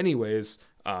 Anyways,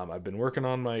 I've been working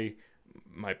on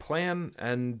my plan,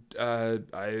 and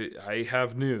I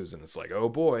have news. And it's like, oh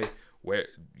boy,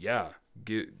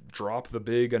 drop the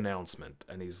big announcement.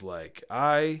 And he's like,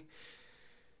 I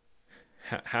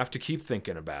have to keep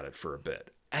thinking about it for a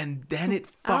bit. And then it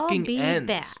fucking ends.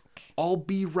 Back. I'll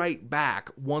be right back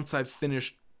once I've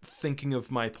finished thinking of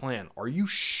my plan. Are you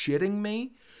shitting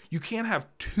me? You can't have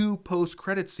 2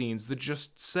 post-credit scenes that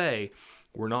just say,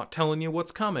 we're not telling you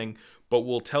what's coming, but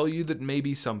we'll tell you that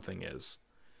maybe something is.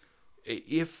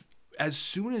 If, as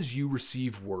soon as you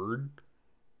receive word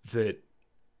that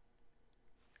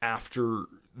after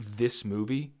this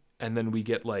movie, and then we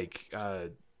get, like,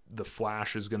 the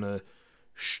Flash is gonna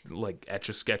like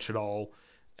etch-a-sketch it all.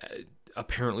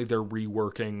 Apparently they're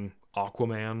reworking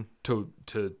Aquaman to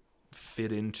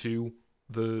fit into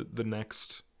the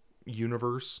next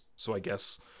universe. So I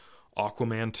guess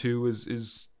Aquaman 2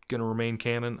 is gonna remain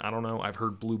canon. I don't know. I've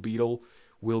heard Blue Beetle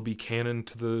will be canon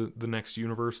to the next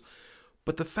universe.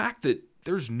 But the fact that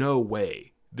there's no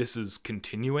way this is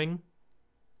continuing,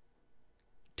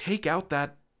 take out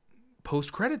that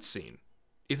post-credits scene.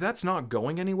 If that's not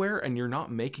going anywhere and you're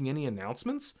not making any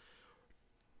announcements,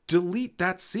 delete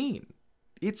that scene.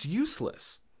 It's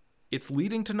useless. It's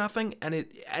leading to nothing, and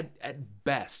at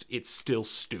best, it's still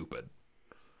stupid.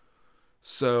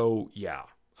 So, yeah.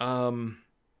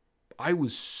 I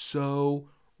was so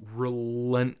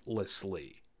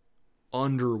relentlessly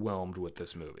underwhelmed with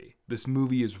this movie. This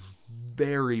movie is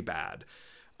very bad.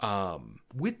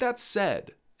 With that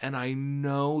said, and I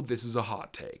know this is a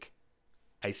hot take,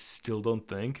 I still don't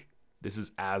think this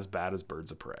is as bad as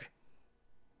Birds of Prey.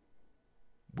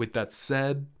 With that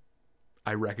said,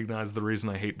 I recognize the reason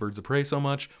I hate Birds of Prey so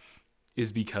much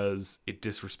is because it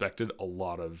disrespected a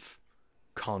lot of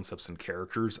concepts and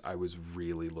characters I was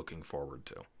really looking forward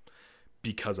to,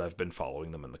 because I've been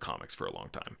following them in the comics for a long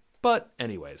time. But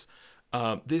anyways,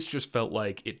 this just felt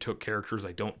like it took characters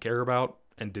I don't care about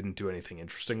and didn't do anything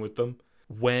interesting with them.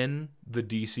 When the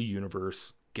DC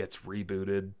universe gets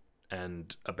rebooted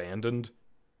and abandoned,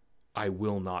 I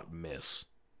will not miss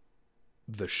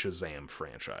the Shazam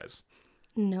franchise.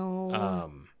 No.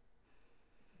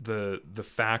 The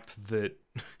fact that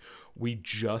we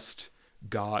just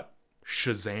got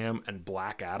Shazam and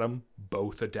Black Adam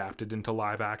both adapted into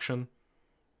live action,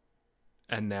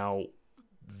 and now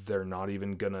they're not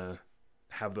even gonna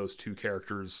have those two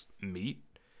characters meet,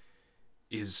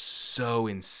 is so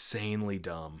insanely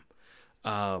dumb.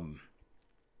 I'm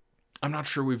not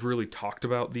sure we've really talked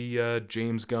about the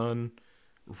James Gunn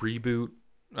reboot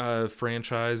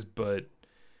franchise, but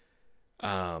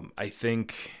I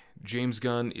think James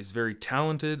Gunn is very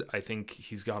talented. I think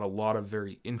he's got a lot of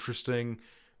very interesting,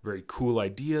 very cool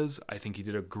ideas. I think he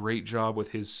did a great job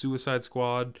with his Suicide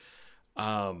Squad.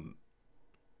 I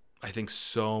think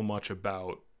so much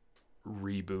about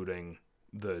rebooting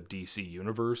the DC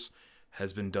universe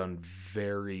has been done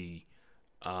very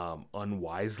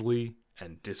unwisely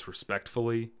and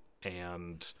disrespectfully.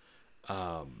 And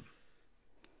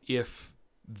if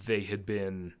they had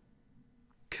been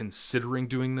considering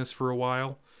doing this for a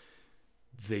while,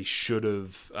 they should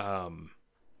have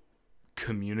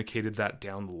communicated that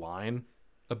down the line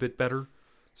a bit better.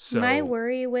 So my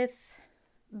worry with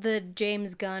the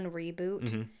James Gunn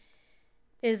reboot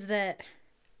is that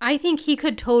I think he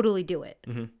could totally do it.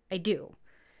 I do.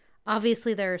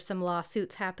 Obviously, there are some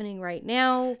lawsuits happening right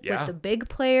now with the big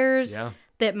players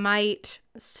that might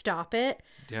stop it.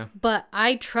 Yeah. But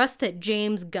I trust that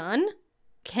James Gunn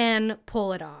can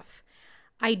pull it off.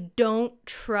 I don't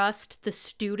trust the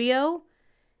studio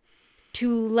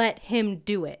to let him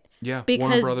do it. Yeah, because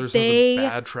Warner Brothers has a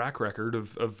bad track record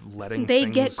of letting they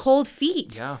things... get cold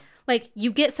feet. Yeah. Like,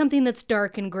 you get something that's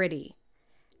dark and gritty,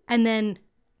 and then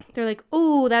they're like,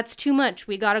 "Oh, that's too much.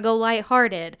 We gotta go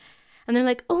lighthearted." And they're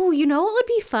like, "Oh, you know what would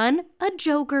be fun? A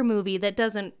Joker movie that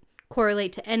doesn't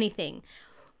correlate to anything.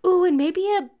 Ooh, and maybe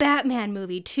a Batman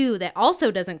movie too that also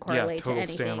doesn't correlate to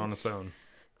anything." Stand on its own.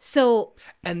 So,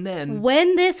 and then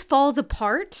when this falls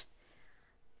apart,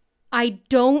 I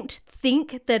don't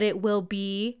think that it will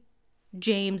be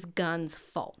James Gunn's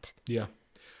fault. Yeah.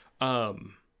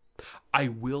 I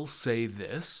will say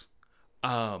this.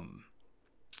 I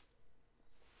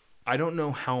don't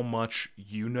know how much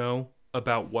you know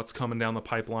about what's coming down the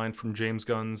pipeline from James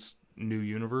Gunn's new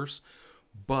universe,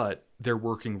 but they're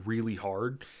working really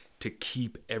hard to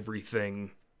keep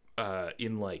everything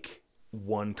in like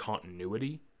one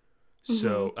continuity.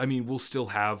 So, I mean, we'll still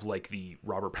have like the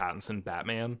Robert Pattinson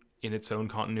Batman in its own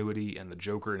continuity and the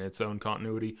Joker in its own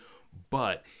continuity,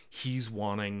 but he's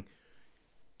wanting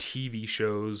TV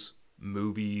shows,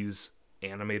 movies,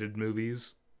 animated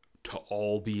movies to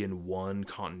all be in one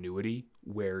continuity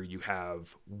where you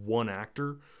have one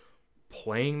actor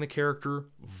playing the character,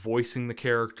 voicing the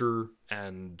character,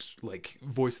 and like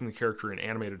voicing the character in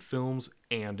animated films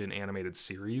and in animated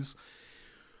series.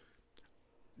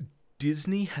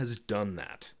 Disney has done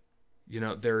that. You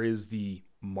know, there is the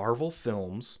Marvel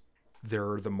films, there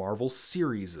are the Marvel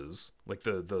series, like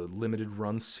the limited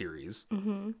run series.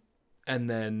 And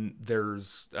then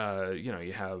there's,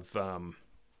 you have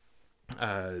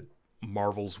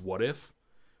Marvel's What If,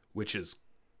 which is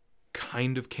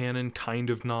kind of canon, kind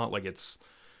of not. Like, it's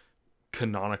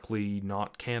canonically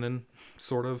not canon,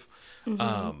 sort of.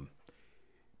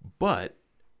 But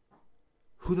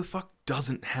who the fuck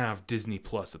doesn't have Disney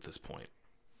Plus at this point?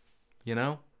 You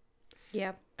know?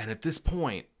 Yeah. And at this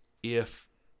point, if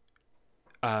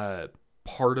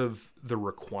part of the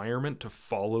requirement to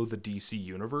follow the DC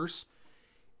universe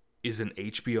is an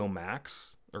HBO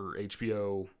Max or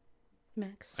HBO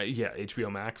Max.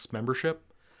 HBO Max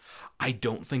membership, I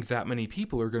don't think that many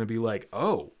people are going to be like,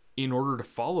 "Oh, in order to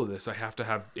follow this, I have to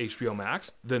have HBO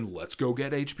Max. Then let's go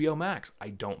get HBO Max." I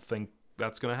don't think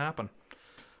that's going to happen.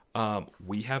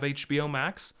 We have HBO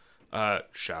Max.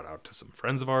 Shout out to some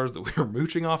friends of ours that we were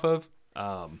mooching off of.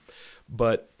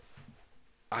 But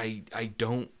I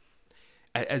don't.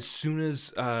 As soon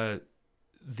as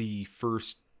the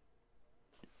first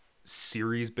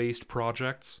series-based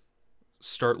projects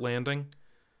start landing,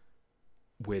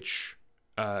 which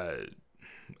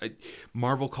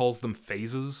Marvel calls them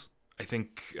phases. I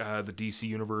think the DC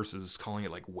universe is calling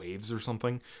it like waves or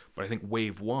something. But I think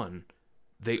wave 1,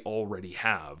 they already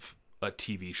have a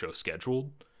TV show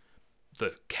scheduled.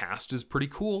 The cast is pretty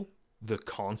cool. The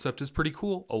concept is pretty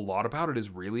cool. A lot about it is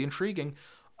really intriguing.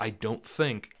 I don't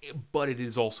think, but it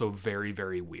is also very,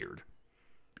 very weird.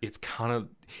 It's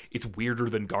weirder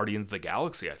than Guardians of the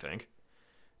Galaxy, I think.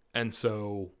 And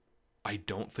so I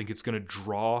don't think it's going to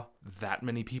draw that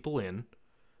many people in.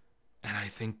 And I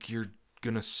think you're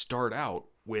going to start out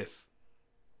with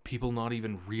people not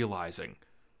even realizing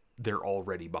they're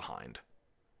already behind.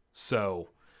 So,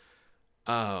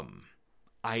 I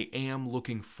am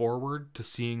looking forward to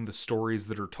seeing the stories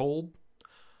that are told.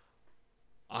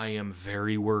 I am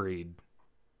very worried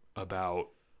about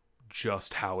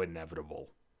just how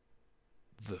inevitable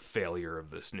the failure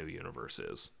of this new universe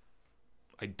is.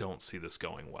 I don't see this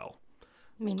going well.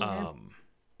 Me neither.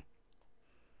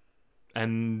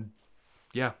 And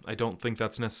yeah, I don't think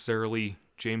that's necessarily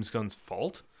James Gunn's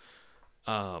fault.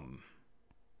 But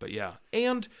yeah,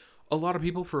 and a lot of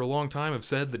people for a long time have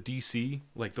said that DC,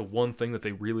 like the one thing that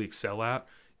they really excel at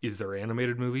is their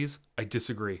animated movies. I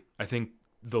disagree. I think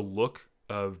the look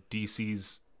of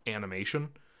DC's animation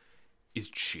is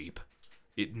cheap.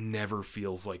 It never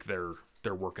feels like they're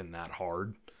working that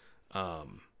hard.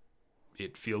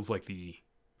 It feels like the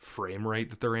frame rate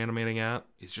that they're animating at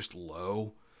is just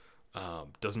low.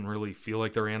 Doesn't really feel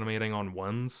like they're animating on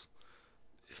ones.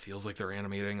 It feels like they're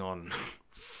animating on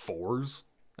fours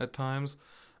at times.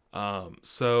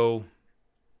 So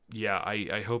yeah,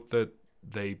 I hope that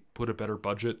they put a better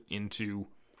budget into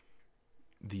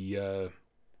the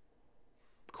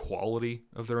quality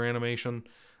of their animation,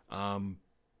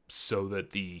 so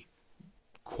that the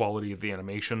quality of the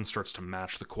animation starts to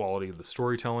match the quality of the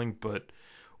storytelling, but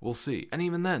we'll see. And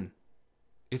even then,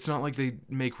 it's not like they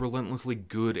make relentlessly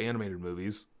good animated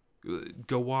movies.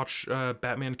 Go watch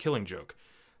Batman Killing Joke.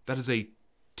 That is a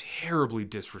terribly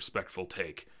disrespectful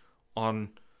take on,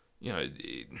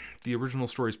 the original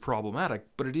story is problematic,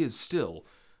 but it is still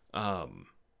a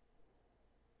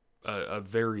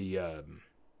very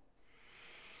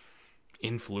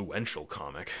influential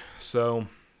comic. So,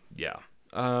 yeah.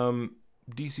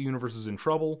 DC Universe is in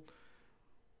trouble.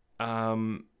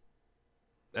 And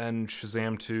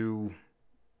Shazam 2...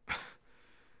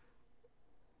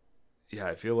 yeah,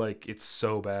 I feel like it's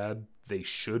so bad they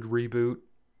should reboot,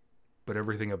 but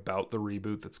everything about the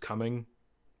reboot that's coming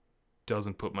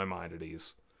doesn't put my mind at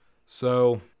ease.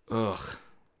 So,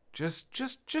 just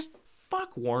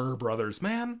fuck Warner Brothers,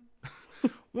 man.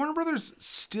 Warner Brothers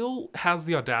still has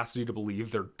the audacity to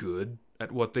believe they're good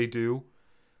at what they do.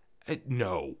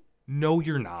 No,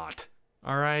 you're not.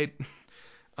 All right.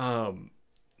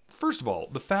 First of all,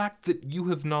 the fact that you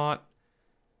have not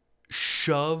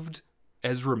shoved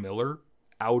Ezra Miller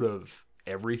out of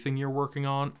everything you're working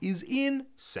on is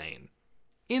insane.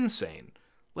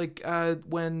 Like,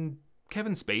 when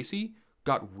Kevin Spacey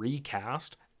got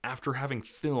recast after having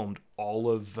filmed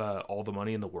all the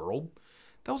money in the world,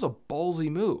 that was a ballsy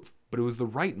move, but it was the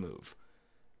right move.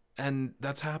 And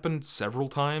that's happened several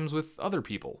times with other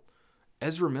people.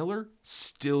 Ezra Miller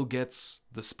still gets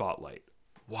the spotlight.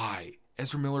 Why?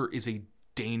 Ezra Miller is a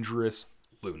dangerous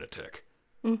lunatic.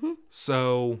 Mm-hmm.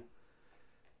 So,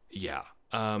 yeah.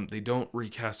 They don't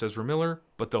recast Ezra Miller,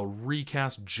 but they'll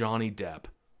recast Johnny Depp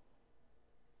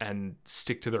and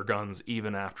stick to their guns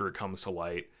even after it comes to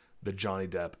light that Johnny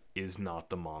Depp is not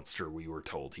the monster we were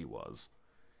told he was.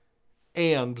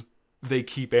 And they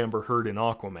keep Amber Heard in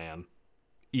Aquaman,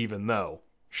 even though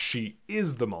she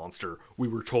is the monster we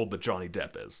were told that Johnny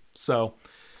Depp is. So,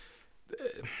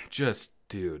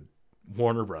 dude,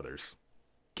 Warner Brothers,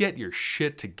 get your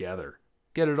shit together.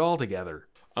 Get it all together.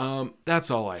 That's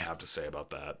all I have to say about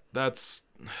that. That's,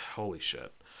 holy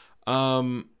shit.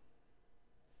 Anything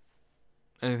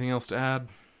else to add?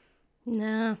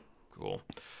 No. Cool.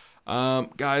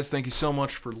 Guys, thank you so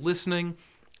much for listening.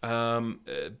 A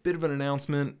bit of an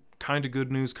announcement, kind of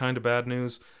good news, kind of bad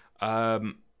news.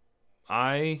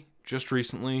 I just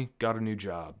recently got a new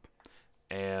job,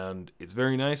 and it's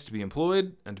very nice to be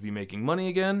employed and to be making money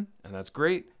again, and that's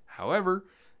great. However,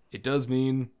 it does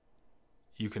mean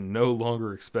you can no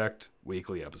longer expect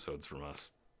weekly episodes from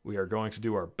us. We are going to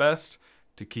do our best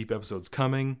to keep episodes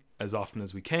coming as often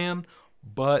as we can,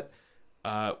 but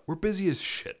we're busy as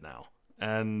shit now.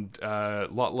 and a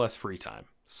lot less free time.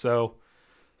 So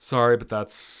sorry, but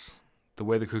that's the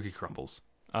way the cookie crumbles.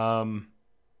 But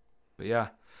yeah.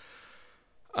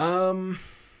 Other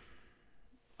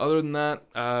than that,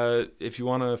 if you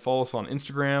want to follow us on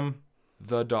Instagram,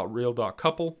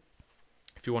 the.real.couple.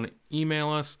 If you want to email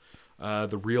us,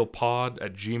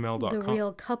 therealpod@gmail.com. The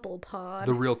Real Couple Pod.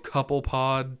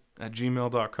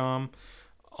 Therealcouplepod@gmail.com.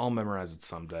 I'll memorize it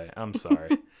someday. I'm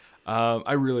sorry.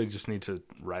 I really just need to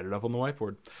write it up on the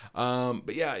whiteboard.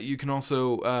 But yeah, you can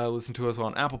also listen to us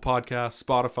on Apple Podcasts,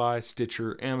 Spotify,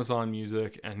 Stitcher, Amazon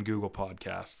Music, and Google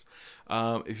Podcasts.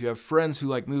 If you have friends who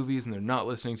like movies and they're not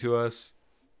listening to us,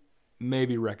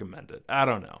 maybe recommend it. I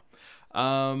don't know.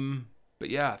 But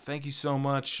yeah, thank you so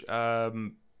much.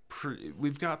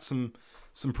 We've got some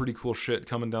pretty cool shit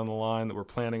coming down the line that we're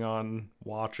planning on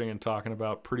watching and talking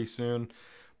about pretty soon.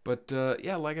 But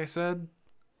yeah, like I said,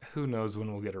 who knows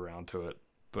when we'll get around to it.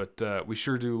 But we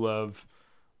sure do love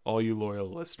all you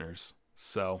loyal listeners.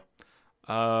 So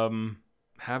have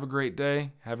a great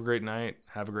day, have a great night,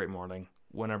 have a great morning,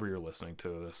 whenever you're listening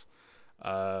to this.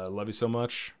 Love you so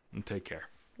much, and take care.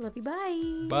 Love you.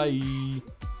 Bye. Bye.